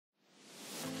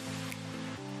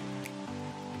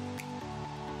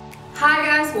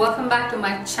guys, welcome back to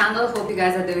my channel. Hope you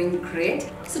guys are doing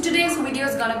great. So today's video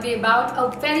is gonna be about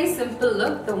a very simple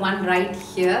look, the one right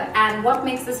here. And what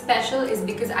makes this special is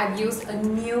because I've used a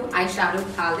new eyeshadow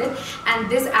palette, and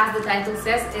this, as the title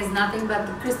says, is nothing but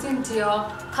the Dior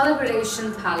Coral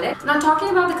Gradation Palette. Now, talking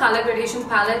about the Coral Gradation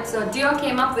Palette, so Dior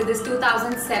came up with this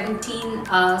 2017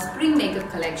 spring makeup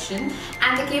collection,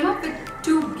 and they came up with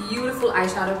two beautiful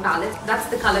eyeshadow palettes. That's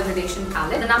the Coral Gradation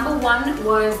Palette. The number one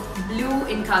was blue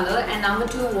in color and number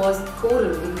two was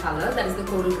coral in color. That is the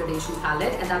Coral Gradation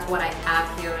Palette, and that's what I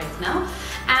have here right now.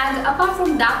 And apart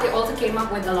from that, they also came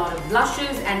up with a lot of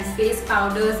blushes and face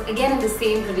powders, again in the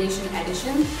same gradation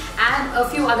edition, and a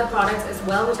few other products as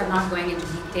well, which I'm not going into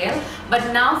detail.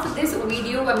 But now for this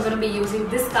video, I'm going to be using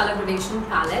this Coral Gradation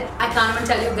Palette. I can't even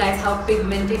tell you guys how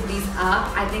pigmented these are.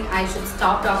 I think I should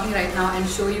stop talking right now and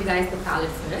show you guys the palette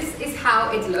first. This is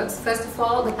how it looks. First of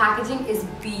all, the packaging is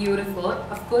beautiful.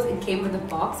 Of course, it came with a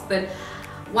box, but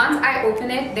once I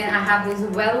open it, then I have this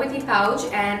velvety pouch,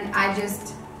 and I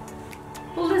just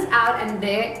pull this out, and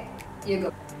there you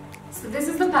go. So this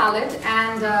is the palette,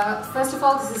 and first of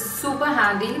all, this is super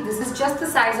handy. This is just the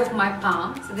size of my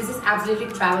palm, so this is absolutely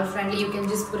travel friendly. You can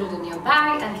just put it in your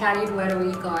bag and carry it wherever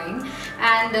you're going.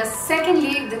 And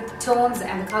secondly, the tones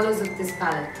and the colors of this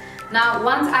palette. Now,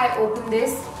 once I open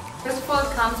this, first of all,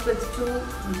 it comes with two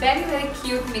very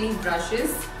cute mini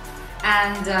brushes,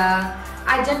 and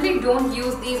I generally don't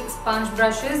use these sponge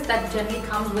brushes that generally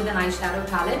comes with an eyeshadow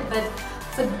palette, but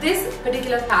for this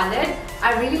particular palette,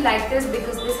 I really like this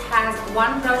because this has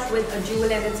one brush with a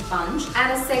jewel-ended sponge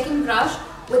and a second brush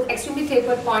with extremely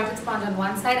tapered pointed sponge on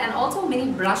one side, and also a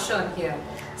mini brush on here.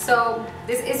 So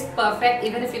this is perfect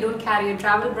even if you don't carry your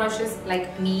travel brushes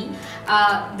like me.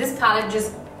 This palette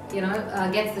just,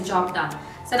 gets the job done.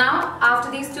 So now,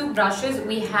 after these two brushes,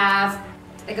 we have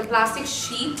like a plastic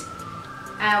sheet,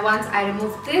 and once I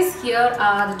remove this, here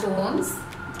are the tones.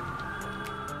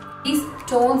 These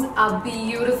tones are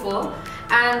beautiful,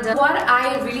 and what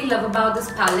I really love about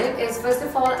this palette is, first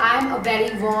of all, I'm a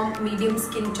very warm medium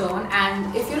skin tone,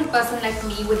 and if you're a person like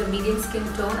me with a medium skin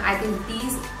tone, I think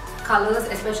these colors,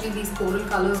 especially these coral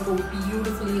colors, go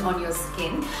beautifully on your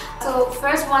skin. So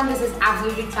first one, this is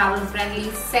absolutely travel friendly.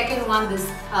 Second one, this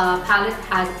palette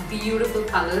has beautiful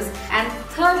colors, and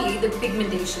thirdly, the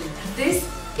pigmentation. This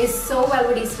is so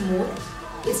velvety smooth.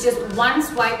 It's just one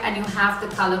swipe and you have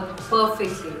the color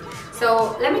perfectly.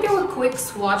 So let me do a quick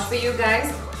swatch for you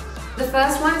guys. The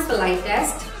first one is the light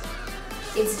test.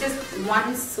 It's just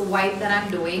one swipe that I'm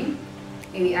doing.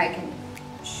 Maybe I can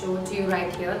show it to you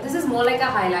right here. This is more like a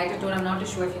highlighter tone. I'm not too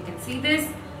sure if you can see this.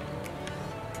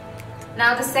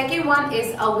 Now the second one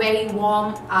is a very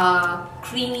warm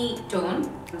creamy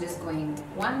tone. I'm just going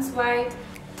one swipe,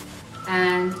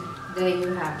 and there you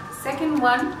have the second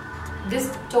one.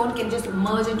 This tone can just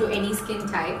merge into any skin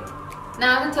type.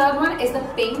 Now the third one is the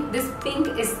pink. This pink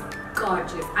is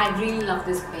gorgeous. I really love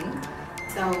this pink.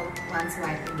 So one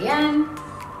swipe again,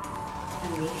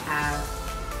 and we have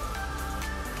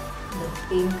the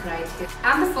pink right here.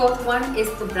 And the fourth one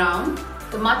is the brown,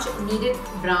 the much needed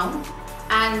brown.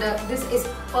 And this is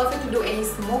perfect to do any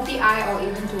smoky eye, or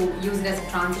even to use it as a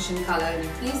transition color in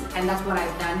your piece. And that's what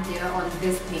I've done here on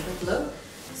this makeup look.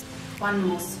 One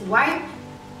more swipe,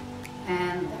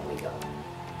 and there we go.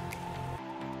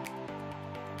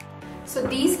 So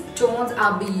these tones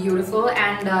are beautiful,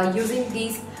 and using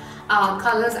these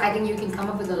colors, I think you can come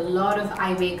up with a lot of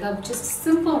eye makeup, just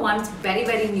simple ones,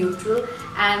 very neutral,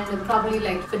 and probably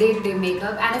like for day-to-day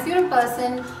makeup. And if you're a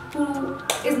person who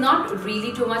is not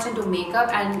really too much into makeup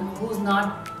and who's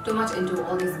not too much into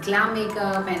all this glam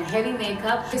makeup and heavy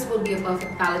makeup, this will be a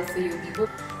perfect palette for you people.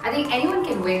 I think anyone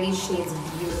can wear these shades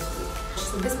beautifully.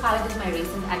 So this palette is my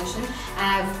recent addition,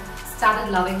 and I've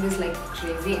started loving this like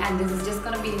crazy, and this is just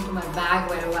gonna be into my bag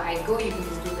wherever I go. You can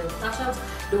just do little touch-ups,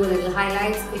 do a little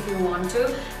highlights if you want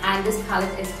to, and this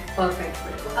palette is perfect for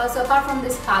it. So apart from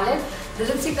this palette, the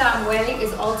lipstick that I'm wearing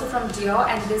is also from Dior,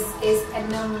 and this is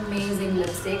an amazing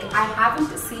lipstick. I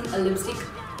haven't seen a lipstick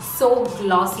so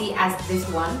glossy as this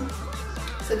one.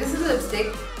 So this is a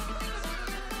lipstick.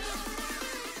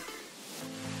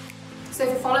 So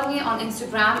if you follow me on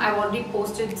Instagram, I've already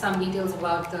posted some details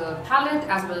about the palette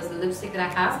as well as the lipstick that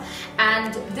I have.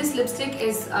 And this lipstick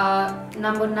is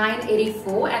number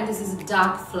 984, and this is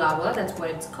Dark Flower, that's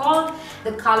what it's called.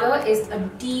 The color is a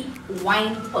deep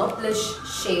wine purplish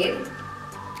shade.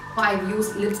 I've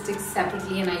used lipsticks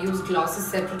separately and I use glosses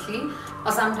separately,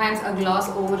 or sometimes a gloss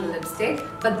over the lipstick.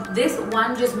 But this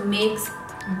one just makes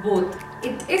both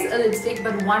It is a lipstick,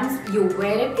 but once you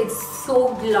wear it, it's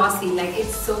so glossy. Like,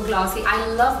 it's so glossy. I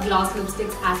love gloss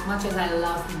lipsticks as much as I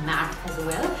love matte as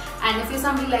well. And if you're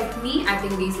somebody like me, I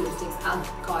think these lipsticks are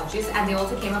gorgeous. And they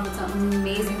also came up with some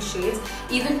amazing shades.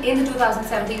 Even in the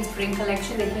 2017 spring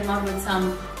collection, they came out with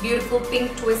some beautiful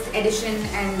pink twist edition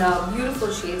and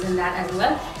beautiful shades in that as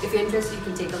well. If you're interested, you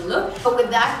can take a look. But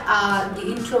with that, the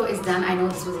intro is done. I know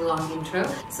this was a long intro.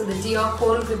 So the Dior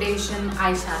Coral Gradation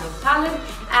Eyeshadow Palette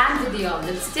and the Dior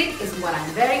lipstick is what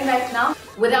I'm wearing right now.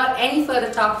 Without any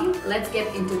further talking, let's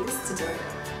get into this tutorial.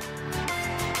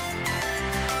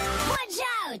 Watch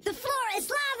out! The floor is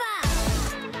lava!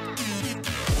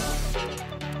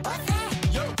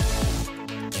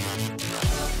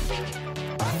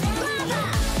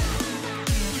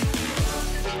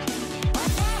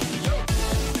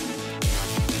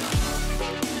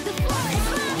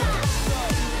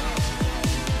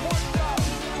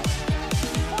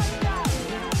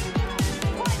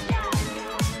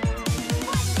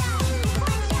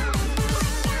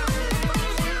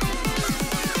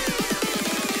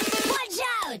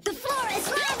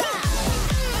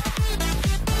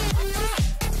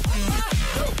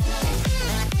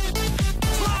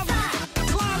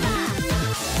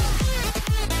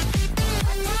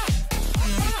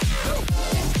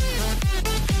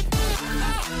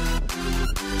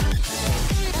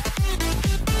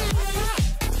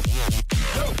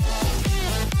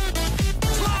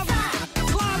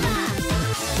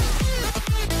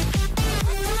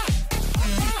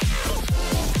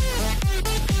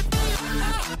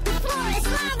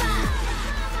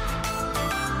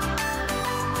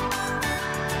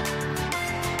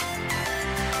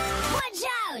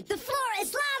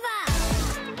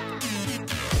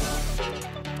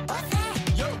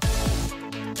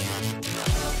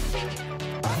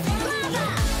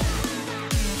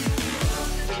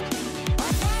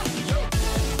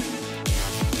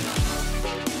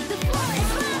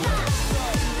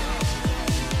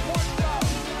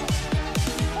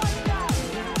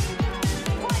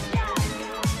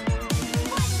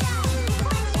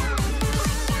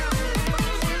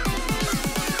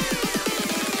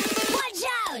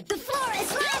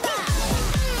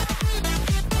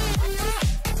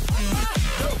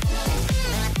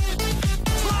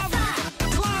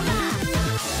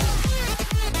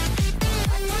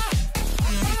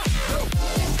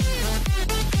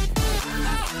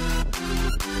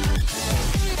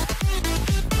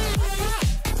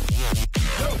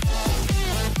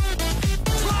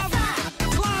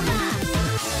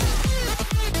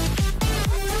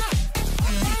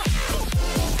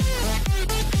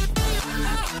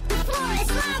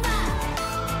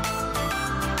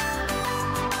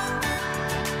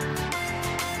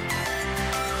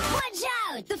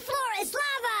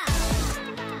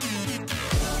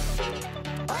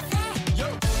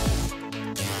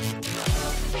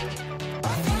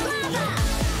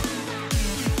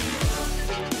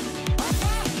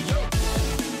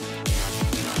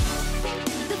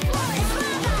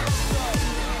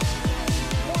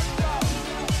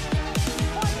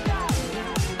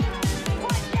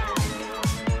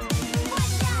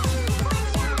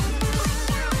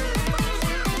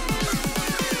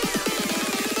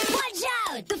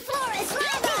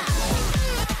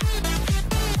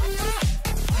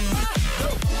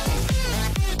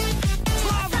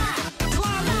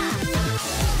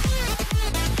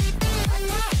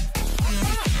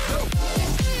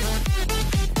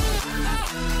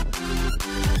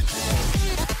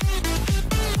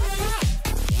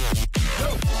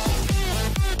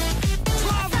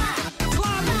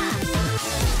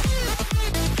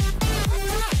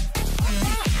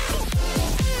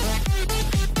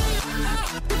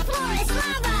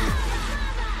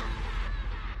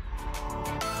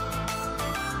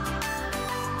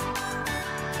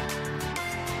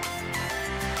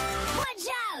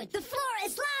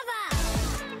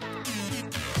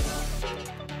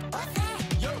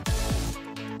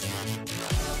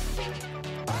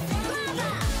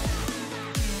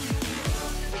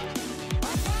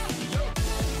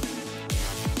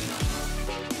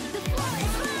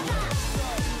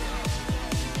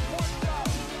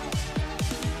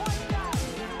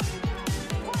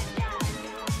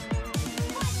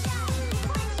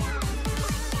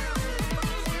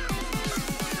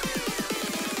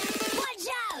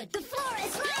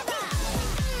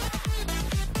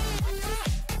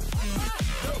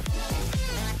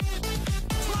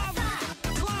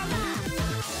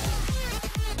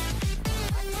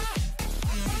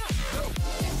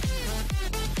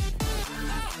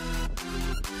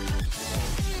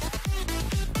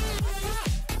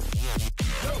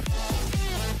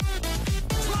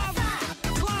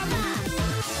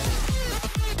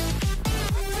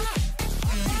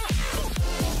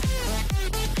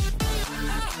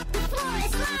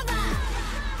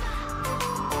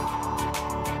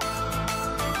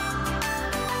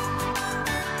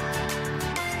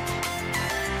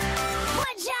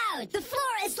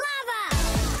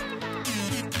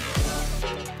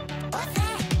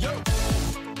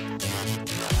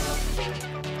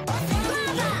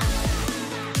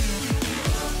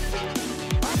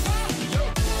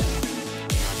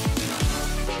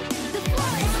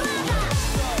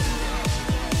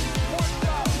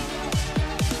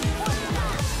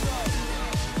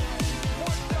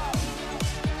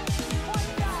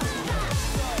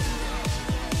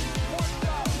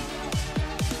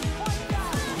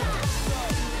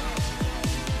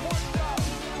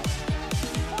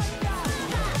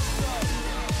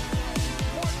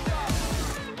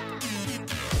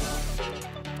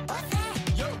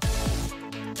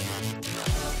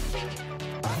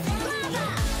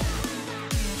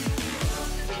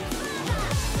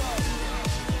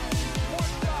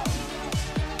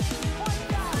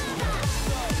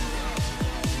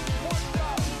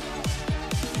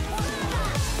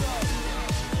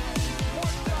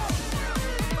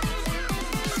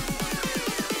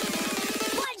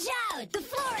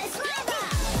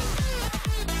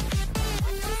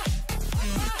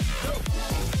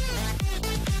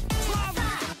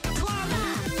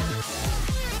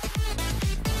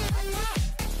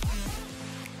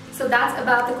 that's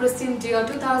about the Christian Dior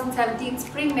 2017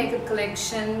 Spring Makeup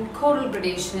Collection Coral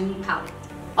Gradation Palette.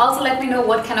 Also, let me know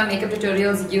what kind of makeup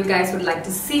tutorials you guys would like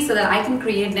to see so that I can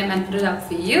create them and put it up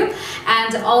for you.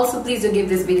 And also, please do give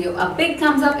this video a big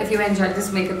thumbs up if you enjoyed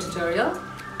this makeup tutorial.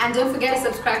 And don't forget to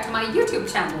subscribe to my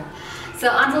YouTube channel. So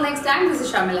until next time, this is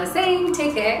Sharmila saying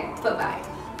take care. Bye-bye.